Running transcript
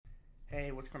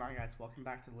Hey, what's going on, guys? Welcome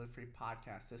back to the Live Free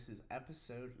Podcast. This is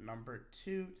episode number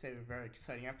 2. Today, we have a very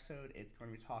exciting episode. It's going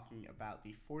to be talking about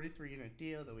the 43 unit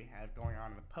deal that we have going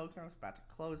on in the Poconos. About to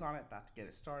close on it, about to get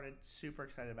it started. Super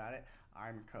excited about it.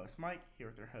 I'm your co-host Mike, here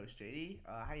with your host JD.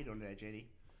 How you doing today, JD?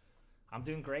 I'm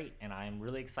doing great, and I'm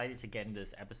really excited to get into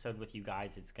this episode with you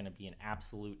guys. It's going to be an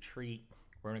absolute treat.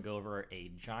 We're going to go over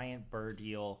a giant bird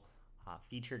deal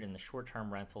featured in the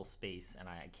short-term rental space, and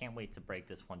I can't wait to break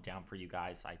this one down for you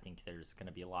guys. I think there's going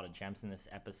to be a lot of gems in this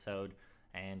episode,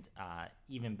 and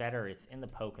even better, it's in the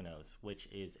Poconos, which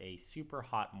is a super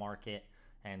hot market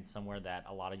and somewhere that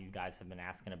a lot of you guys have been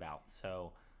asking about.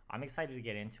 So I'm excited to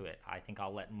get into it. I think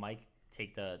I'll let Mike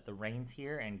take the reins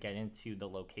here and get into the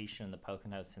location in the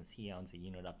Poconos since he owns a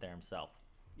unit up there himself.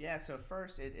 Yeah, so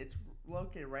first, it's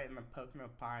located right in the Pocono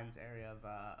Pines area of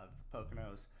the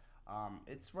Poconos.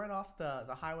 It's right off the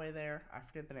highway there. I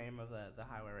forget the name of the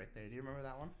highway right there. Do you remember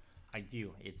that one? I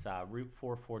do. It's Route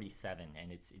 447,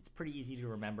 and it's pretty easy to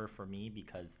remember for me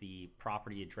because the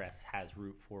property address has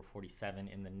Route 447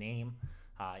 in the name.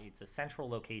 It's a central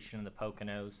location in the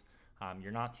Poconos.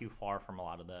 You're not too far from a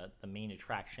lot of the main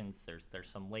attractions. There's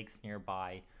some lakes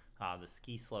nearby. The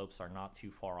ski slopes are not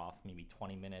too far off, maybe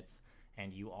 20 minutes.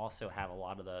 And you also have a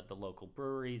lot of the local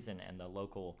breweries and the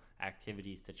local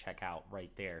activities to check out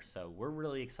right there. So we're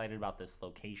really excited about this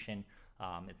location.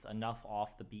 It's enough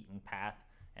off the beaten path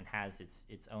and has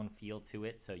its own feel to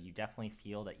it. So you definitely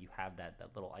feel that you have that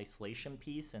little isolation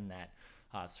piece and that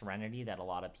serenity that a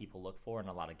lot of people look for and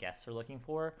a lot of guests are looking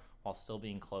for, while still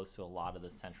being close to a lot of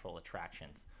the central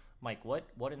attractions. Mike,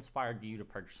 what inspired you to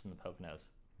purchase in the Poconos?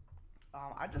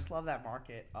 I just love that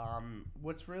market.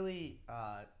 What's really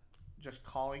just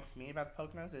calling to me about the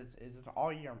Poconos is an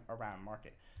all year around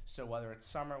market. So whether it's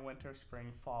summer, winter,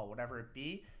 spring, fall, whatever it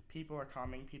be, people are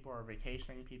coming, people are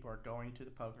vacationing, people are going to the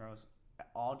Poconos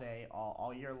all day,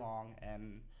 all year long,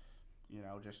 and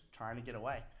just trying to get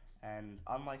away. And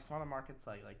unlike some other markets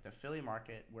like the Philly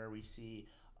market, where we see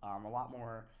a lot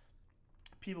more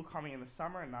people coming in the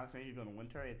summer and not as many people in the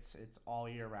winter, it's all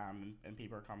year round, and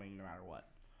people are coming no matter what.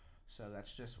 So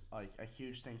that's just a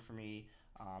huge thing for me,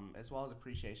 as well as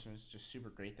appreciation is just super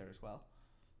great there as well.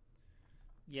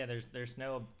 Yeah, there's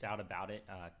no doubt about it.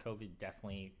 COVID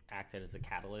definitely acted as a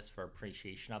catalyst for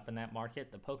appreciation up in that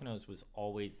market. The Poconos was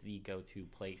always the go-to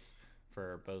place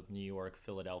for both New York,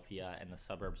 Philadelphia, and the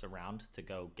suburbs around to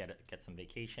go get some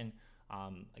vacation.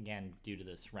 Again, due to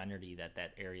the serenity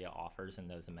that area offers and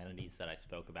those amenities that I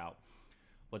spoke about.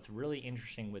 What's really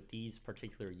interesting with these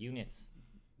particular units,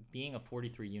 being a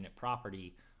 43 unit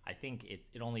property, I think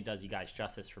it only does you guys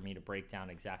justice for me to break down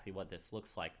exactly what this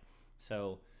looks like.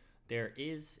 So there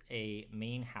is a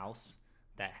main house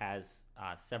that has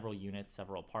several units,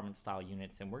 several apartment style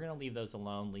units, and we're going to leave those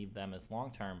alone, leave them as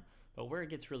long term. But where it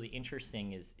gets really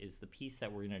interesting is the piece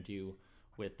that we're going to do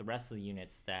with the rest of the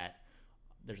units, that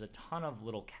there's a ton of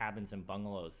little cabins and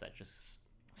bungalows that just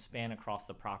span across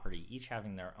the property, each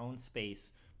having their own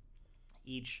space,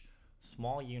 each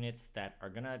small units that are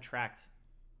going to attract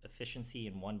efficiency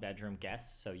in one bedroom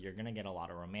guests. So you're going to get a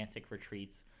lot of romantic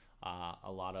retreats,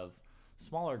 a lot of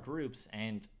smaller groups.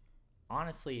 And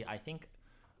honestly, I think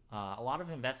a lot of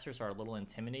investors are a little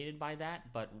intimidated by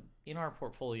that. But in our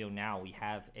portfolio now, we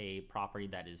have a property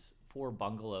that is 4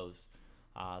 bungalows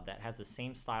that has the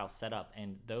same style setup.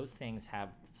 And those things have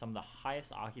some of the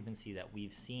highest occupancy that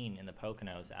we've seen in the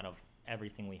Poconos out of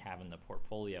everything we have in the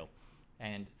portfolio.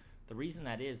 And the reason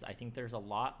that is, I think there's a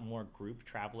lot more group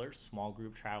travelers, small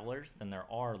group travelers, than there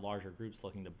are larger groups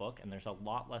looking to book, and there's a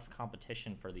lot less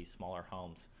competition for these smaller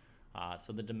homes.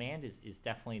 So the demand is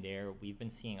definitely there. We've been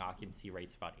seeing occupancy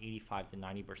rates about 85 to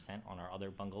 90% on our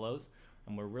other bungalows,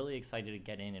 and we're really excited to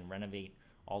get in and renovate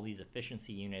all these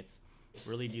efficiency units,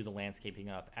 really do the landscaping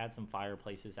up, add some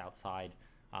fireplaces outside,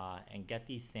 and get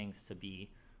these things to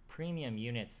be premium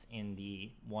units in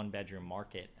the one bedroom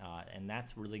market, and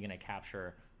that's really going to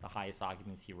capture the highest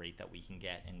occupancy rate that we can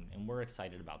get, and we're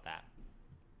excited about that.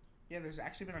 Yeah, there's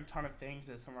actually been a ton of things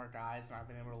that some of our guys, and I've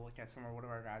been able to look at some of what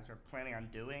our guys are planning on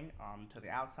doing, to the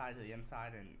outside, to the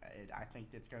inside, and I think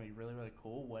it's going to be really, really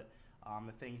cool what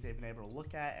the things they've been able to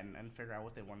look at and figure out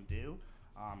what they want to do.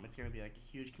 It's going to be like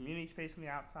a huge community space on the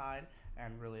outside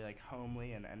and really like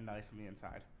homely and nice on the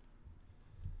inside.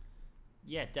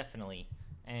 Yeah, definitely.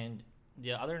 And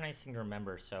the other nice thing to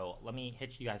remember, so let me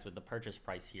hit you guys with the purchase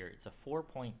price here. It's a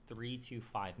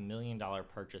 $4.325 million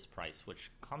purchase price,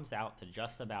 which comes out to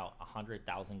just about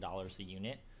 $100,000 a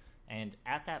unit. And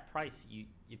at that price,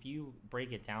 if you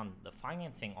break it down, the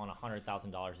financing on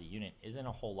 $100,000 a unit isn't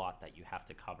a whole lot that you have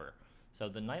to cover. So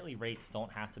the nightly rates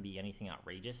don't have to be anything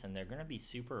outrageous, and they're going to be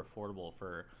super affordable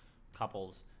for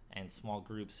couples and small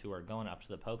groups who are going up to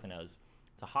the Poconos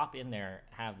to hop in there,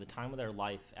 have the time of their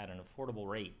life at an affordable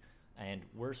rate, and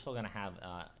we're still going to have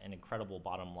an incredible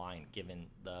bottom line given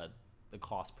the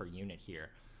cost per unit here.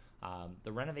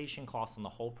 The renovation costs on the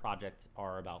whole project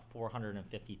are about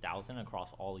 $450,000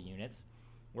 across all the units.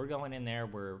 We're going in there,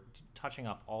 we're touching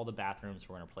up all the bathrooms,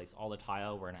 we're going to replace all the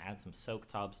tile, we're going to add some soak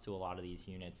tubs to a lot of these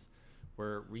units.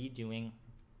 We're redoing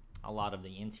a lot of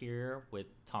the interior with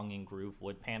tongue and groove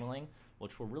wood paneling,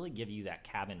 which will really give you that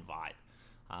cabin vibe.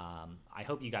 I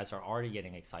hope you guys are already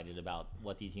getting excited about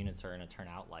what these units are going to turn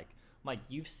out like. Mike,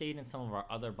 you've stayed in some of our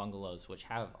other bungalows, which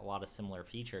have a lot of similar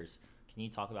features. Can you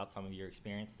talk about some of your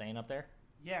experience staying up there?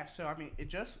 Yeah, so I mean, it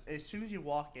just as soon as you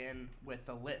walk in with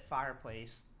the lit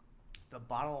fireplace, the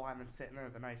bottle of wine that's sitting there,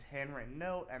 the nice handwritten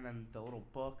note, and then the little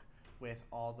book with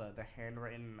all the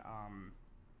handwritten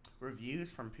reviews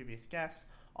from previous guests,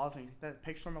 all the things like that,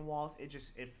 pictures on the walls.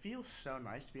 It feels so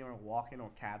nice to be able to walk into a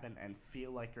cabin and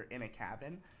feel like you're in a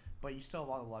cabin, but you still have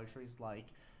all the luxuries like,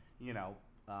 you know,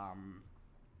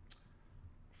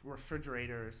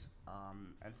 refrigerators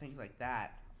and things like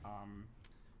that.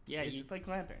 Yeah, it's just like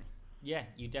glamping. Yeah,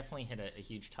 you definitely hit a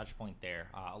huge touch point there.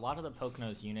 A lot of the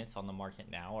Poconos units on the market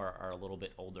now are a little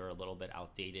bit older, a little bit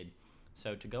outdated.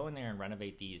 So to go in there and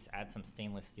renovate these, add some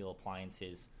stainless steel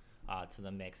appliances to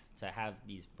the mix, to have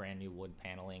these brand new wood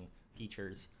paneling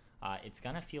features, it's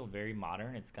going to feel very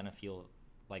modern. It's going to feel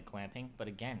like glamping, but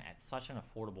again, at such an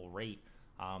affordable rate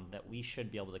that we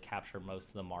should be able to capture most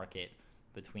of the market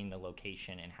between the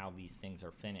location and how these things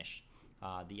are finished.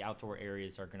 The outdoor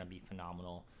areas are going to be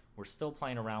phenomenal. We're still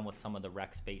playing around with some of the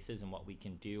rec spaces and what we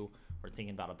can do. We're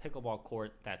thinking about a pickleball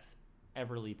court that's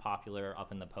everly popular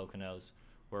up in the Poconos.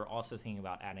 We're also thinking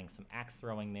about adding some axe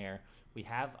throwing there. We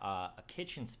have a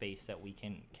kitchen space that we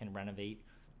can renovate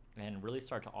and really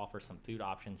start to offer some food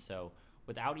options. So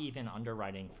without even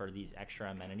underwriting for these extra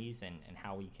amenities and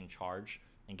how we can charge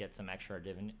and get some extra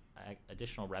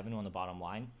additional revenue on the bottom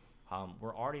line,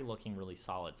 we're already looking really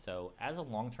solid. So as a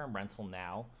long-term rental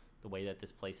now, the way that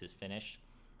this place is finished,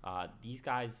 these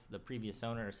guys, the previous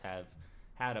owners, have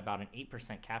had about an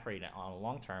 8% cap rate on a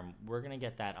long-term. We're going to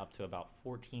get that up to about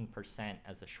 14%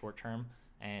 as a short-term.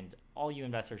 And all you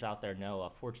investors out there know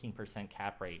a 14%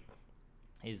 cap rate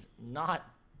is not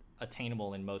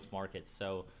attainable in most markets.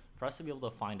 So for us to be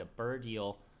able to find a bird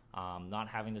deal, not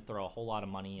having to throw a whole lot of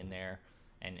money in there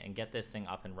and get this thing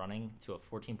up and running to a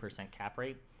 14% cap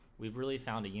rate, we've really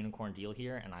found a unicorn deal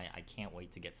here, and I can't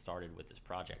wait to get started with this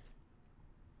project.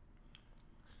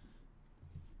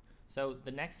 So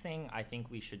the next thing I think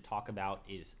we should talk about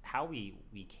is how we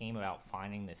came about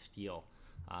finding this deal.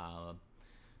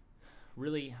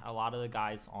 Really, a lot of the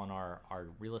guys on our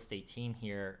real estate team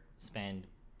here spend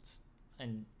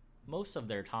and most of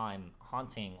their time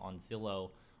hunting on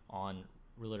Zillow, on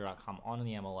Realtor.com, on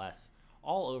the MLS,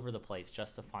 all over the place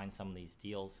just to find some of these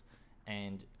deals.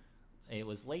 And it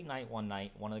was late night one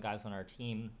night, one of the guys on our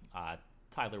team,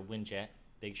 Tyler Winjet,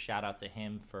 big shout out to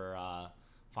him for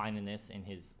finding this in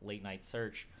his late night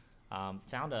search,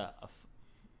 found a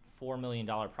 $4 million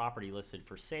property listed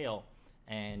for sale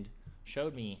and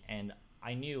showed me. And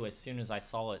I knew as soon as I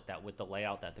saw it that with the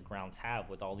layout that the grounds have,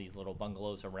 with all these little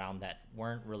bungalows around that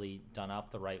weren't really done up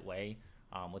the right way,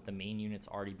 with the main units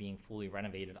already being fully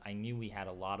renovated, I knew we had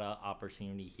a lot of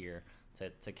opportunity here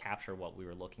to capture what we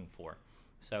were looking for.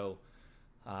 So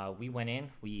we went in,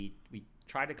 we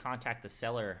tried to contact the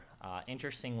seller.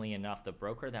 Interestingly enough, the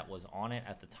broker that was on it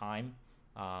at the time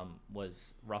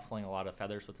was ruffling a lot of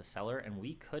feathers with the seller, and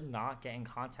we could not get in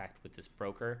contact with this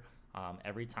broker.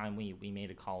 Every time we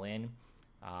made a call in,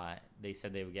 they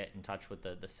said they would get in touch with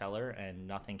the seller, and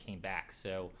nothing came back.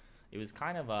 So it was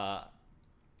kind of a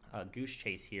goose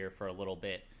chase here for a little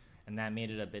bit, and that made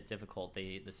it a bit difficult.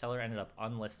 The seller ended up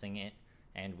unlisting it,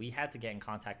 and we had to get in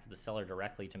contact with the seller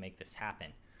directly to make this happen.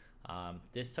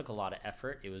 This took a lot of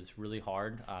effort. It was really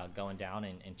hard going down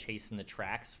and chasing the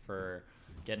tracks for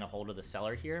getting a hold of the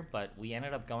seller here, but we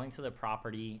ended up going to the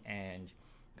property and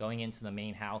going into the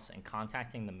main house and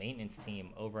contacting the maintenance team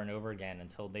over and over again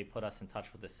until they put us in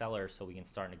touch with the seller so we can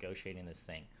start negotiating this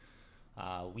thing.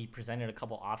 We presented a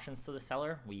couple options to the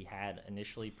seller. We had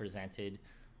initially presented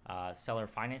a seller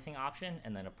financing option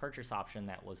and then a purchase option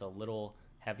that was a little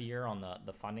heavier on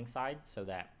the funding side, so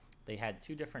that they had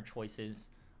two different choices.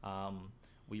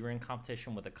 We were in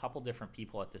competition with a couple different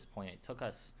people at this point. It took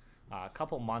us a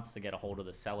couple months to get a hold of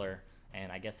the seller,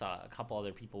 and I guess a couple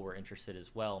other people were interested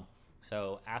as well.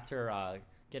 So after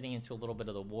getting into a little bit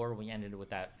of the war, we ended with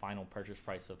that final purchase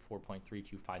price of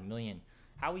 $4.325 million.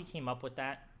 How we came up with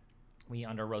that, we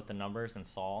underwrote the numbers and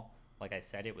saw, like I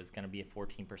said, it was going to be a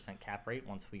 14% cap rate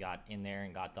once we got in there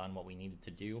and got done what we needed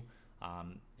to do.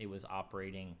 It was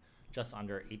operating just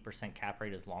under 8% cap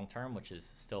rate as long term, which is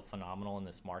still phenomenal in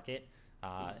this market.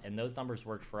 And those numbers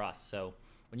worked for us. So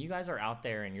when you guys are out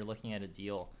there and you're looking at a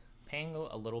deal, paying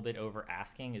a little bit over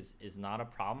asking is not a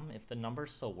problem if the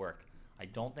numbers still work. I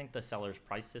don't think the sellers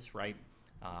priced this right.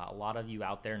 A lot of you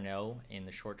out there know in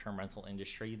the short-term rental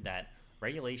industry that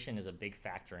regulation is a big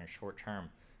factor in short-term.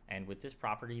 And with this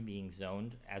property being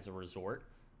zoned as a resort,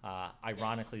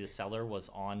 ironically, the seller was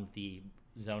on the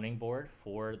zoning board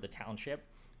for the township,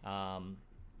 and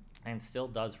still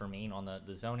does remain on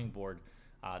the zoning board.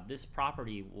 This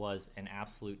property was an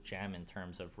absolute gem in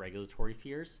terms of regulatory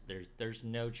fears. There's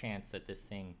no chance that this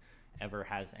thing ever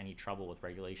has any trouble with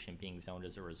regulation being zoned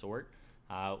as a resort.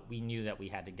 We knew that we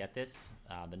had to get this.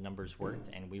 The numbers worked,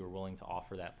 and we were willing to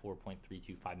offer that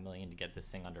 $4.325 million to get this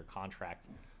thing under contract.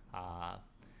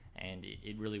 And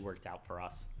it really worked out for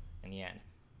us in the end.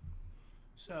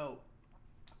 So,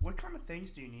 what kind of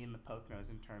things do you need in the Poconos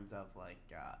in terms of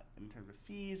in terms of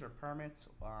fees or permits?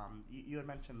 You had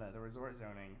mentioned the resort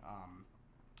zoning.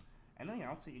 Anything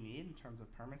else that you need in terms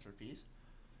of permits or fees?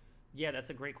 Yeah, that's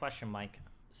a great question, Mike.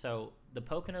 So the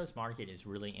Poconos market is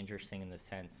really interesting in the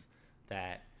sense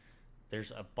that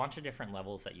there's a bunch of different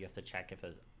levels that you have to check if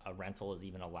a rental is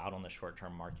even allowed on the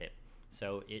short-term market.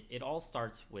 So it all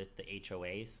starts with the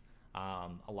HOAs.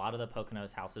 A lot of the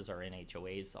Poconos houses are in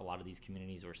HOAs. A lot of these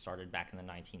communities were started back in the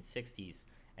 1960s.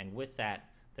 And with that,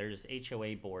 there's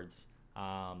HOA boards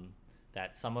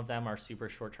that some of them are super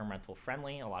short-term rental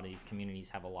friendly. A lot of these communities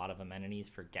have a lot of amenities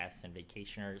for guests and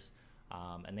vacationers,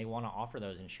 and they want to offer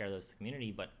those and share those to the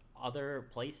community. But other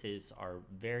places are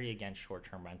very against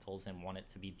short-term rentals and want it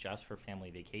to be just for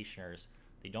family vacationers.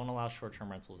 They don't allow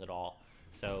short-term rentals at all.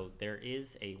 So there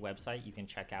is a website you can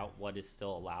check out what is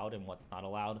still allowed and what's not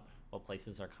allowed, what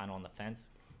places are kind of on the fence.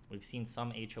 We've seen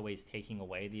some HOAs taking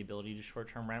away the ability to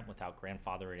short-term rent without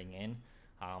grandfathering in,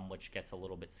 which gets a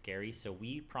little bit scary. So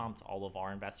we prompt all of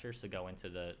our investors to go into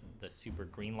the super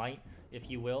green light, if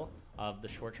you will, of the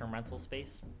short-term rental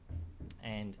space.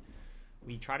 And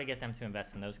we try to get them to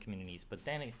invest in those communities. But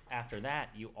then after that,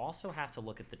 you also have to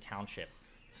look at the township.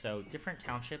 So different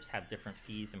townships have different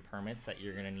fees and permits that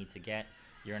you're going to need to get.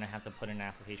 You're going to have to put in an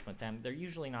application with them. They're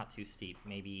usually not too steep,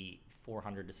 maybe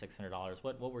 $400 to $600.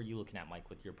 What were you looking at, Mike,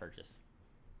 with your purchase?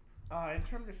 In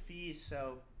terms of fees,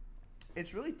 so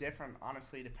it's really different,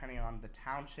 honestly, depending on the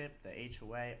township, the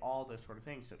HOA, all those sort of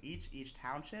things. So each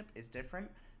township is different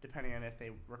depending on if they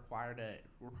require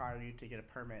you to get a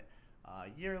permit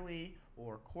yearly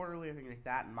or quarterly or things like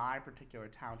that. My particular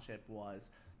township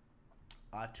was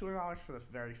 $200 for the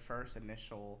very first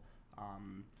initial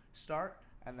start,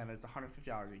 and then it's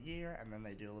 $150 a year, and then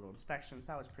they do a little inspections.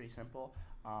 That was pretty simple.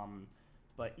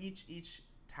 But each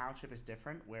township is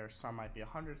different, where some might be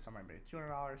 $100, some might be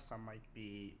 $200, some might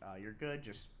be you're good,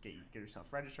 just get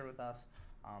yourself registered with us.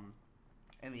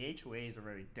 And the HOAs are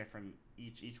very different,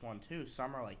 each one too.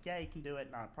 Some are like, yeah, you can do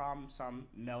it, not a problem. Some,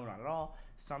 no, not at all.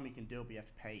 Some you can do it, but you have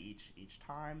to pay each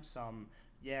time. Some,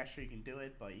 yeah, sure, you can do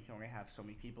it, but you can only have so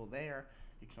many people there.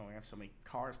 You can only have so many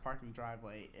cars parked in the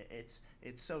driveway. It's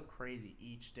so crazy.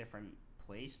 Each different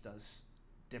place does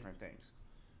different things.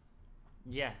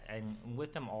 Yeah, and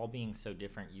with them all being so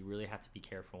different, you really have to be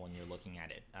careful when you're looking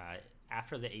at it.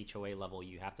 After the HOA level,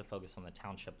 you have to focus on the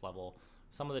township level.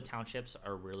 Some of the townships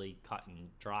are really cut and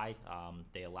dry.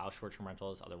 They allow short-term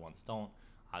rentals, other ones don't.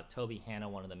 Toby Hanna,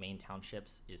 one of the main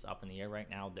townships, is up in the air right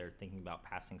now. They're thinking about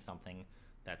passing something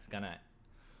that's going to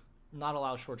not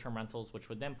allow short-term rentals, which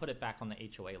would then put it back on the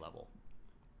HOA level.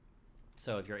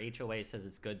 So if your HOA says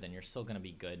it's good, then you're still going to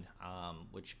be good,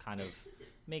 which kind of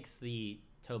makes the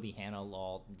Toby Hanna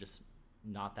law just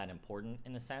not that important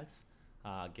in a sense,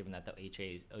 given that the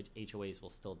HOAs will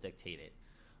still dictate it.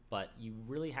 But you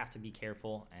really have to be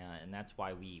careful, and that's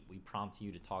why we prompt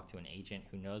you to talk to an agent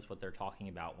who knows what they're talking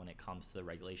about when it comes to the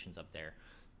regulations up there.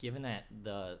 Given that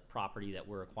the property that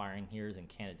we're acquiring here is in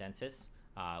Canadensis,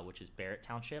 which is Barrett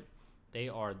Township, they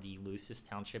are the loosest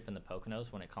township in the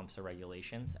Poconos when it comes to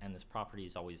regulations, and this property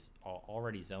is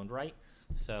already zoned right.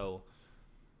 So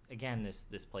again,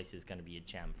 this place is going to be a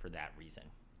gem for that reason.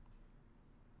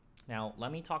 Now,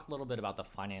 let me talk a little bit about the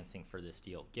financing for this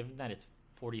deal. Given that it's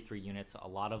 43 units, a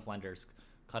lot of lenders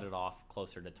cut it off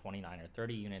closer to 29 or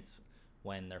 30 units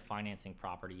when they're financing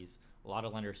properties. A lot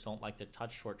of lenders don't like to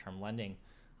touch short-term lending,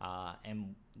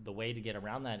 and the way to get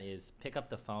around that is pick up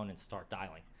the phone and start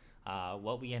dialing.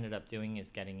 What we ended up doing is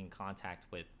getting in contact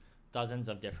with dozens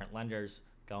of different lenders,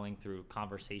 going through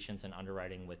conversations and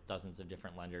underwriting with dozens of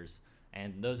different lenders.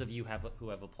 And those of you who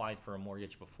have applied for a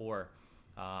mortgage before,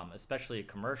 especially a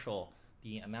commercial,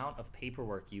 the amount of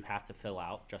paperwork you have to fill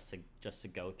out just to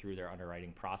go through their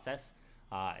underwriting process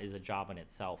is a job in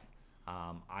itself.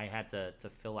 I had to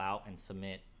fill out and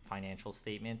submit financial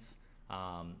statements,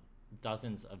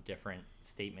 dozens of different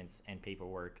statements and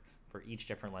paperwork for each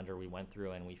different lender we went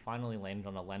through, and we finally landed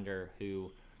on a lender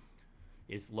who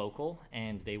is local,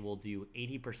 and they will do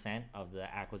 80% of the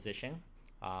acquisition,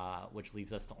 which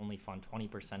leaves us to only fund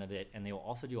 20% of it, and they will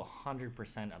also do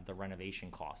 100% of the renovation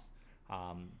costs.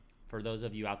 For those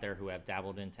of you out there who have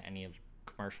dabbled into any of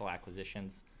commercial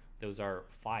acquisitions, those are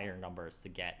fire numbers to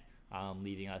get,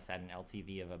 leaving us at an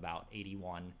LTV of about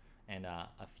 81 and a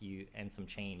few and some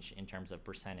change in terms of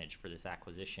percentage for this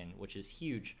acquisition, which is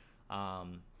huge.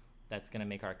 That's going to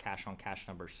make our cash on cash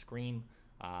numbers scream.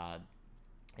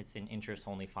 It's an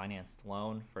interest-only financed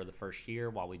loan for the first year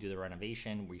while we do the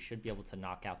renovation. We should be able to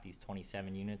knock out these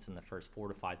 27 units in the first 4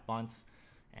 to 5 months.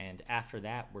 And after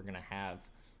that, we're going to have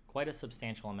quite a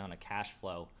substantial amount of cash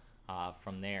flow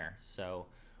from there. So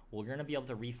we're going to be able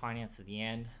to refinance at the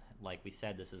end. Like we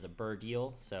said, this is a BRRRR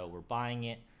deal. So we're buying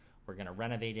it, we're going to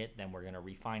renovate it, then we're going to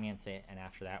refinance it. And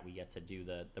after that, we get to do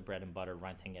the bread and butter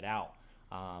renting it out.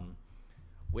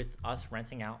 With us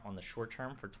renting out on the short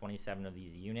term for 27 of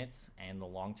these units and the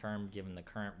long term, given the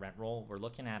current rent roll, we're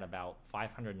looking at about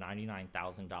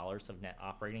 $599,000 of net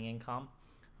operating income,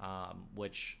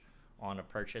 which on a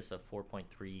purchase of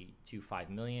 $4.325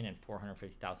 million and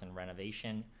 $450,000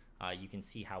 renovation, you can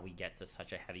see how we get to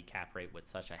such a heavy cap rate with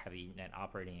such a heavy net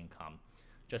operating income.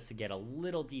 Just to get a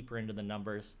little deeper into the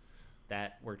numbers,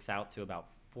 that works out to about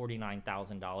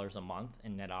 $49,000 a month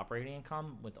in net operating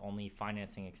income with only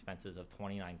financing expenses of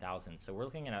 $29,000. So we're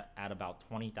looking at about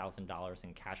 $20,000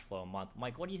 in cash flow a month.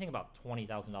 Mike, what do you think about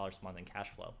 $20,000 a month in cash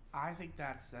flow? I think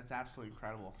that's absolutely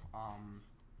incredible.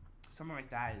 Something like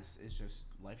that is just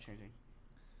life changing.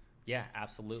 Yeah,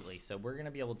 absolutely. So we're going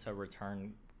to be able to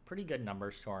return pretty good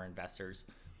numbers to our investors.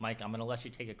 Mike, I'm going to let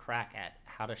you take a crack at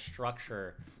how to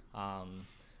structure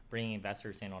bringing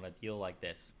investors in on a deal like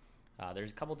this.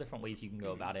 There's a couple different ways you can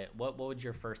go about it. What would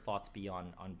your first thoughts be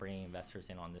on bringing investors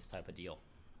in on this type of deal?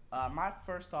 My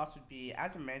first thoughts would be,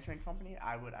 as a management company,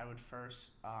 I would first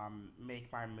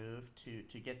make my move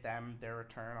to get them their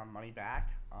return on money back,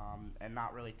 and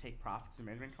not really take profits as a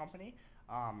management company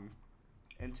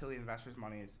until the investor's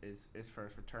money is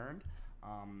first returned.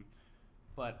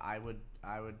 But I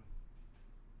would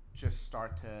just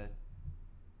start to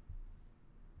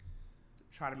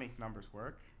try to make the numbers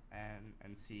work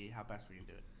and see how best we can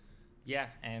do it. Yeah,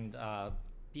 and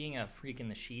being a freak in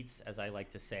the sheets, as I like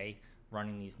to say,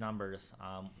 running these numbers,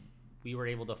 we were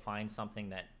able to find something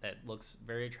that looks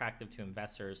very attractive to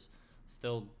investors,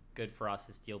 still good for us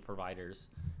as deal providers.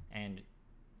 And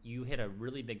you hit a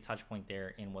really big touch point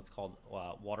there in what's called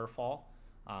waterfall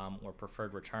or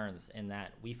preferred returns, in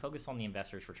that we focus on the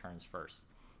investors' returns first.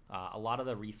 A lot of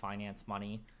the refinance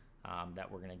money that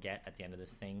we're going to get at the end of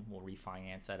this thing will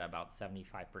refinance at about 75%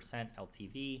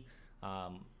 LTV,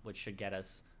 which should get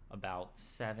us about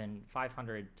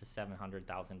 $500,000 to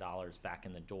 $700,000 back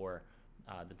in the door,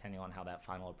 depending on how that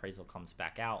final appraisal comes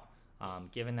back out.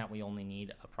 Given that we only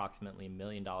need approximately $1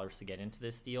 million to get into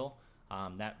this deal,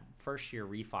 that first year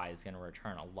refi is going to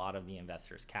return a lot of the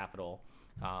investors' capital.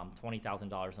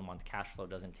 $20,000 a month cash flow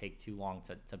doesn't take too long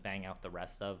to bang out the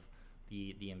rest of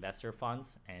the investor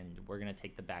funds, and we're going to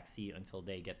take the back seat until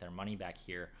they get their money back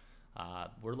here.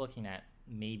 We're looking at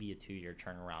maybe a 2-year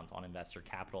turnaround on investor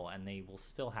capital, and they will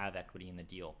still have equity in the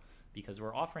deal because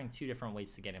we're offering 2 different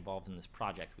ways to get involved in this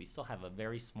project. We still have a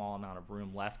very small amount of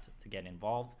room left to get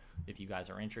involved if you guys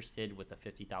are interested, with the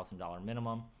 $50,000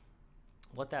 minimum.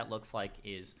 What that looks like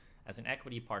is, as an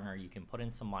equity partner, you can put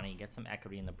in some money, get some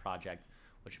equity in the project,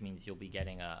 which means you'll be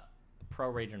getting a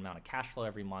prorated amount of cash flow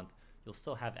every month. You'll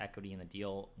still have equity in the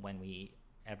deal when we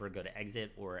ever go to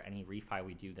exit, or any refi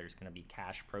we do, there's going to be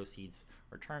cash proceeds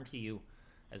returned to you,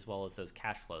 as well as those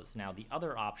cash flows. Now, the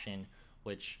other option,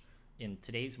 which in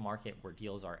today's market where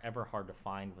deals are ever hard to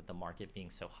find with the market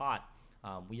being so hot,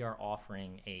 we are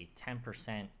offering a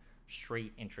 10%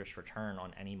 straight interest return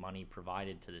on any money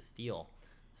provided to this deal.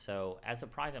 So as a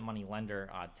private money lender,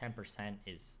 10%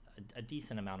 is a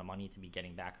decent amount of money to be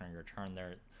getting back on your return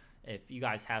there. If you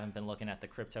guys haven't been looking at the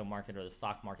crypto market or the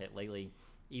stock market lately,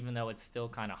 even though it's still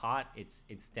kind of hot,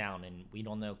 it's down, and we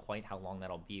don't know quite how long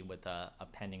that'll be with a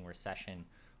pending recession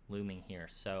looming here.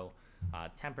 So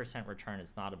 10% return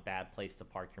is not a bad place to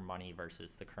park your money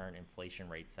versus the current inflation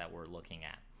rates that we're looking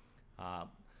at.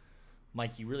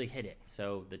 Mike, you really hit it.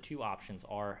 So the 2 options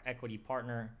are equity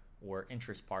partner or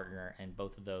interest partner, and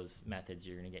both of those methods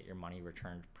you're going to get your money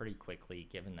returned pretty quickly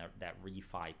given that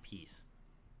refi piece.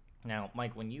 Now,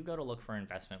 Mike, when you go to look for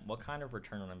investment, what kind of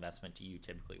return on investment do you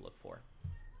typically look for?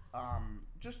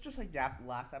 Just like that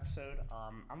last episode,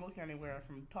 I'm looking anywhere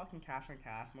from talking cash on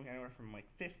cash. I'm looking anywhere from like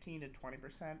 15 to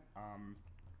 20%.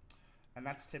 And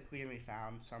that's typically gonna be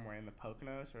found somewhere in the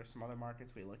Poconos or some other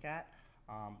markets we look at.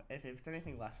 If it's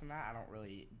anything less than that, I don't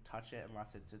really touch it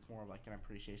unless it's more of like an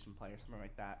appreciation play or something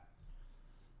like that.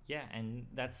 Yeah, and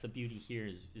that's the beauty here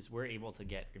is we're able to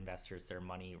get investors their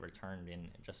money returned in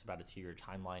just about a 2 year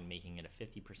timeline, making it a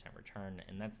 50% return,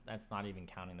 and that's not even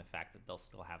counting the fact that they'll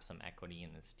still have some equity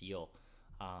in this deal.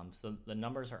 So the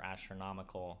numbers are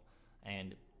astronomical,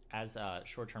 and as a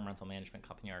short-term rental management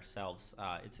company ourselves,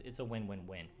 it's a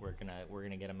win-win-win. We're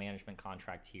gonna get a management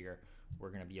contract here. We're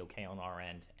gonna be okay on our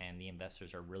end, and the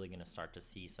investors are really gonna start to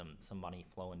see some money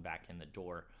flowing back in the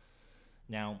door.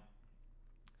 Now,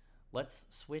 let's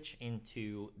switch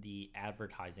into the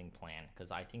advertising plan because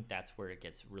I think that's where it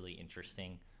gets really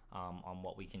interesting on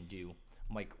what we can do.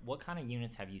 Mike, what kind of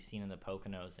units have you seen in the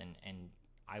Poconos? And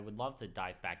I would love to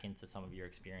dive back into some of your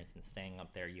experience in staying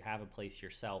up there. You have a place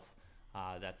yourself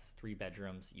that's 3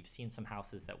 bedrooms. You've seen some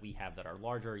houses that we have that are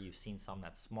larger. You've seen some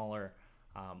that's smaller.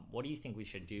 What do you think we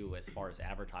should do as far as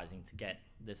advertising to get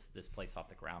this place off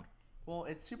the ground? Well,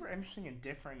 it's super interesting and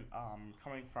different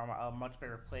coming from a much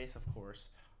bigger place, of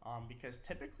course, because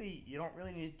typically you don't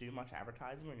really need to do much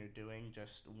advertising when you're doing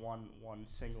just one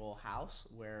single house,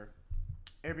 where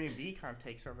Airbnb kind of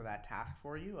takes over that task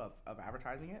for you of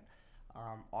advertising it.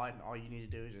 All you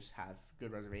need to do is just have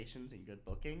good reservations and good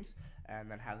bookings, and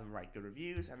then have them write good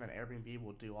reviews, and then Airbnb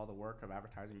will do all the work of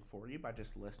advertising for you by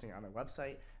just listing it on their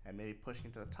website and maybe pushing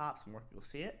it to the top so more people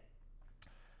see it.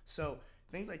 So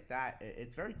things like that,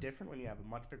 it's very different when you have a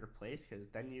much bigger place because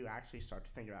then you actually start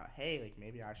to think about, hey, like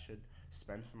maybe I should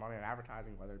spend some money on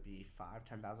advertising, whether it be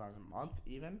 $5,000, $10,000 a month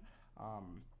even,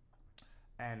 um,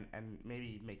 and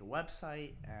maybe make a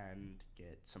website and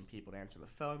get some people to answer the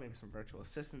phone, maybe some virtual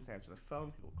assistants to answer the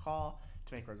phone, people call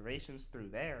to make reservations through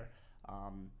there.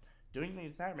 Doing things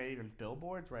like that, maybe even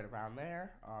billboards right around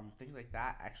there, things like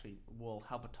that actually will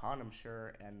help a ton, I'm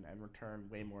sure, and return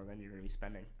way more than you're going to be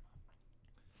spending.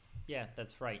 Yeah,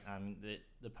 that's right.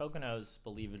 The Poconos,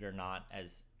 believe it or not,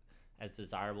 as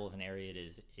desirable of an area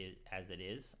as it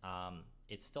is,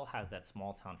 it still has that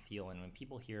small town feel. And when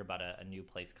people hear about a new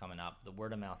place coming up, the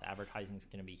word of mouth advertising is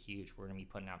going to be huge. We're going to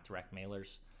be putting out direct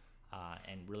mailers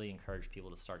and really encourage people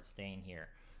to start staying here.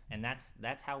 And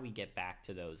that's how we get back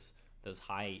to those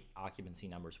high occupancy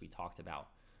numbers we talked about.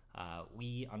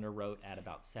 We underwrote at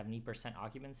about 70%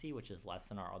 occupancy, which is less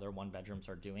than our other 1 bedrooms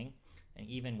are doing. And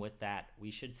even with that,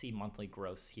 we should see monthly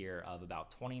gross here of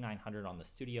about 2,900 on the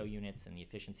studio units and the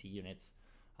efficiency units,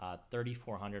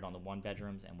 3,400 on the 1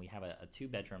 bedrooms, and we have a 2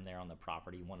 bedroom there on the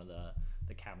property. One of the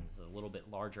cabins is a little bit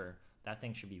larger. That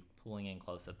thing should be pulling in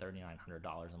close to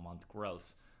 $3,900 a month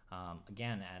gross.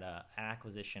 Again, at an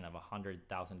acquisition of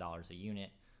 $100,000 a unit,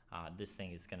 this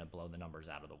thing is going to blow the numbers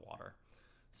out of the water.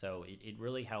 So it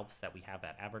really helps that we have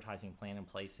that advertising plan in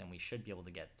place, and we should be able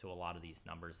to get to a lot of these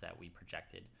numbers that we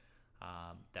projected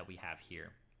that we have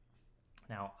here.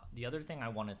 Now, the other thing I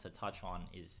wanted to touch on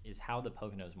is how the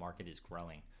Poconos market is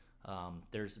growing.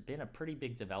 There's been a pretty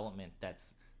big development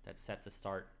that's set to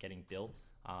start getting built.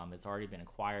 It's already been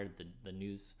acquired. The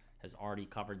news has already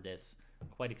covered this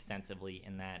quite extensively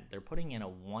in that they're putting in a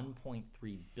 $1.3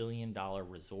 billion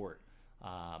resort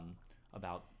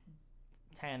about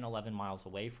 10, 11 miles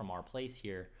away from our place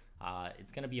here.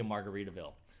 It's going to be a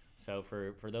Margaritaville. So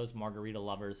for those margarita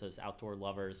lovers, those outdoor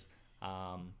lovers,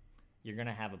 you're going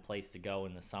to have a place to go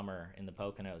in the summer in the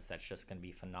Poconos that's just going to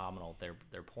be phenomenal.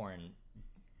 They're pouring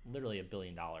literally $1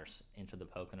 billion into the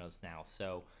Poconos now.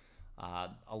 So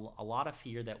a lot of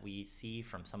fear that we see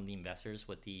from some of the investors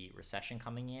with the recession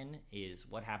coming in is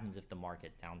what happens if the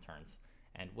market downturns.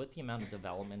 And with the amount of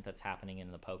development that's happening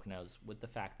in the Poconos, with the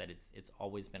fact that it's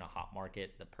always been a hot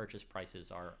market, the purchase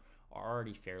prices are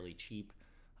already fairly cheap,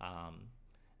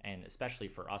 and especially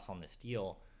for us on this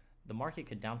deal, the market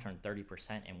could downturn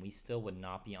 30% and we still would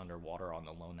not be underwater on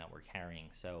the loan that we're carrying.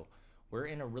 So we're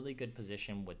in a really good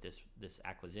position with this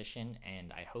acquisition,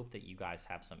 and I hope that you guys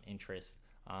have some interest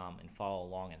and follow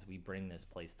along as we bring this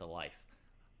place to life.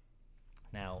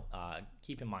 Now,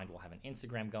 keep in mind we'll have an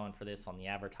Instagram going for this on the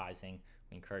advertising.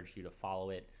 We encourage you to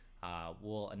follow it.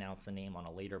 We'll announce the name on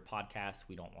a later podcast.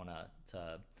 We don't want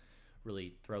to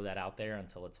really throw that out there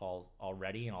until it's all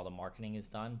ready and all the marketing is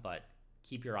done, but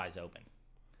keep your eyes open.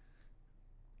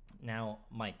 Now,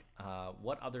 Mike,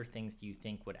 what other things do you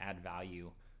think would add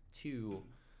value to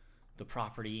the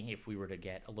property if we were to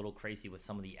get a little crazy with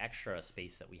some of the extra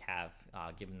space that we have,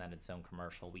 given that it's zone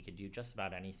commercial? We could do just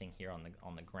about anything here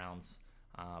on the grounds.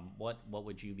 What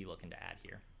would you be looking to add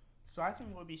here? So I think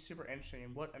what would be super interesting,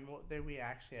 and what that we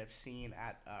actually have seen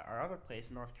at our other place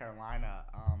in North Carolina,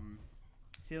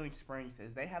 Healing Springs,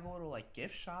 is they have a little like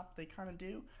gift shop they kind of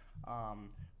do,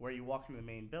 where you walk into the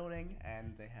main building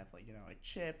and they have like like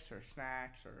chips or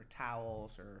snacks or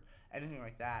towels or anything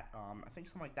like that. I think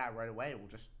something like that right away will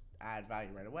just add value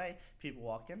right away. People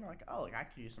walk in, they're like, oh, like I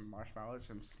could use some marshmallows,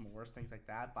 some s'mores, things like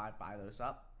that. Buy those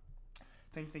up.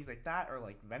 Think things like that, or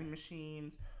like vending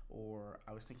machines, or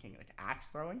I was thinking like axe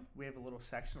throwing. We have a little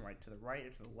section right to the right or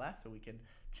to the left that we could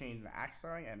change into axe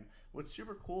throwing. And what's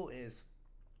super cool is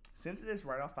since it is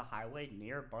right off the highway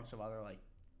near a bunch of other like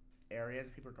areas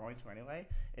people are going to anyway,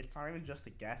 it's not even just the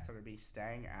guests that are be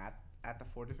staying at the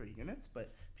 43 units,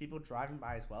 but people driving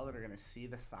by as well that are going to see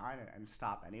the sign and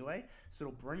stop anyway. So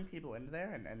it'll bring people into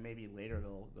there, and maybe later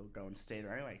they'll go and stay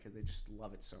there anyway because they just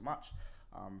love it so much.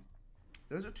 Um,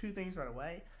 those are two things right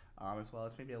away, as well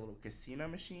as maybe a little casino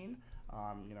machine.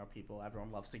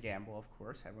 Everyone loves to gamble, of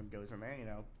course. Everyone goes in there,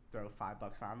 throw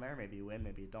 $5 on there. Maybe you win,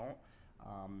 maybe you don't.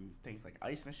 Things like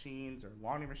ice machines or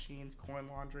laundry machines, coin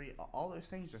laundry, all those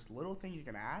things, just little things you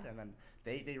can add, and then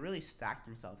they really stack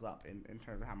themselves up in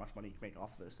terms of how much money you can make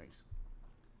off of those things.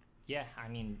 Yeah, I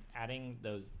mean, adding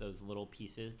those little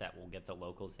pieces that will get the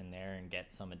locals in there and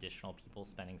get some additional people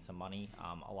spending some money.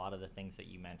 A lot of the things that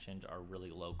you mentioned are really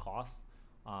low cost,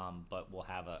 but we'll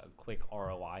have a quick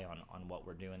ROI on what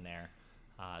we're doing there,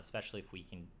 especially if we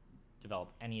can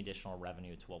develop any additional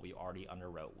revenue to what we already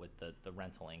underwrote with the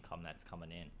rental income that's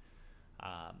coming in.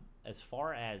 As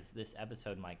far as this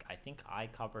episode, Mike, I think I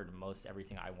covered most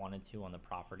everything I wanted to on the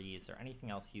property. Is there anything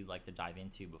else you'd like to dive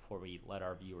into before we let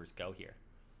our viewers go here?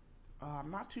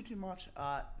 Not too much.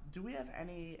 Do we have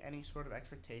any sort of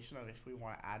expectation of if we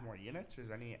want to add more units, or is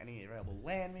there any available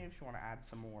land? Maybe if you want to add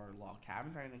some more log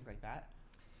cabins or anything like that.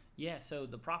 Yeah, so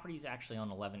the property is actually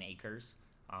on 11 acres.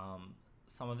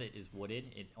 Some of it is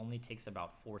wooded. It only takes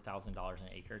about $4,000 an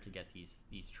acre to get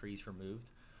these trees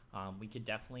removed. We could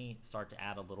definitely start to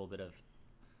add a little bit of.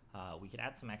 We could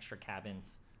add some extra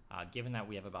cabins. Given that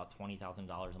we have about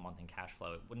 $20,000 a month in cash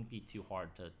flow, it wouldn't be too hard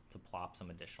to plop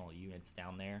some additional units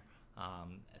down there,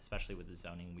 especially with the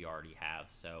zoning we already have.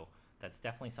 So that's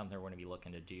definitely something we're going to be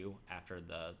looking to do after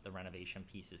the renovation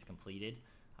piece is completed,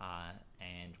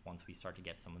 and once we start to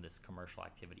get some of this commercial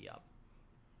activity up.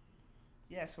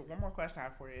 Yeah, so one more question I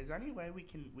have for you. Is there any way we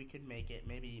could make it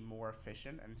maybe more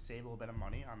efficient and save a little bit of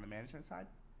money on the management side?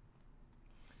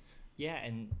 Yeah,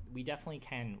 and we definitely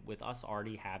can. With us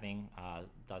already having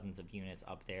dozens of units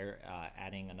up there,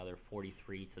 adding another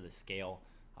 43 to the scale,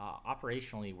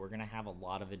 operationally, we're going to have a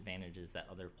lot of advantages that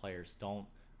other players don't.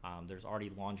 There's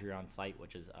already laundry on site,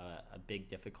 which is a big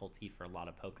difficulty for a lot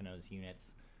of Poconos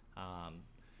units.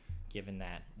 Given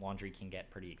that laundry can get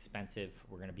pretty expensive,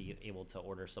 we're going to be able to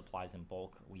order supplies in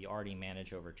bulk. We already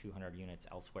manage over 200 units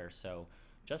elsewhere, so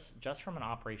just from an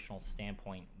operational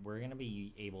standpoint, we're going to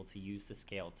be able to use the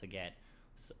scale to get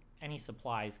any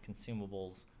supplies,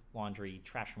 consumables, laundry,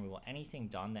 trash removal, anything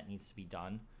done that needs to be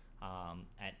done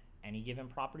at any given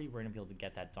property. We're going to be able to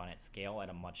get that done at scale at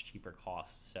a much cheaper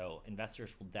cost. So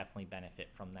investors will definitely benefit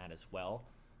from that as well,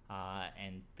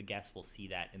 and the guests will see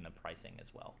that in the pricing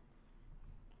as well.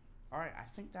 All right, I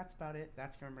think that's about it.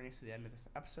 That's going to bring us to the end of this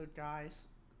episode, guys.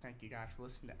 Thank you guys for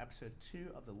listening to episode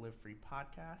 2 of the Live Free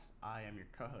podcast. I am your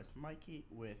co-host, Mikey,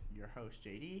 with your host,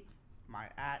 JD. My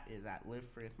is at Live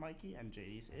Free with Mikey, and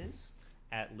JD's is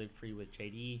at Live Free with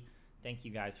JD. Thank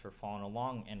you guys for following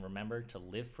along, and remember to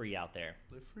live free out there.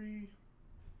 Live free.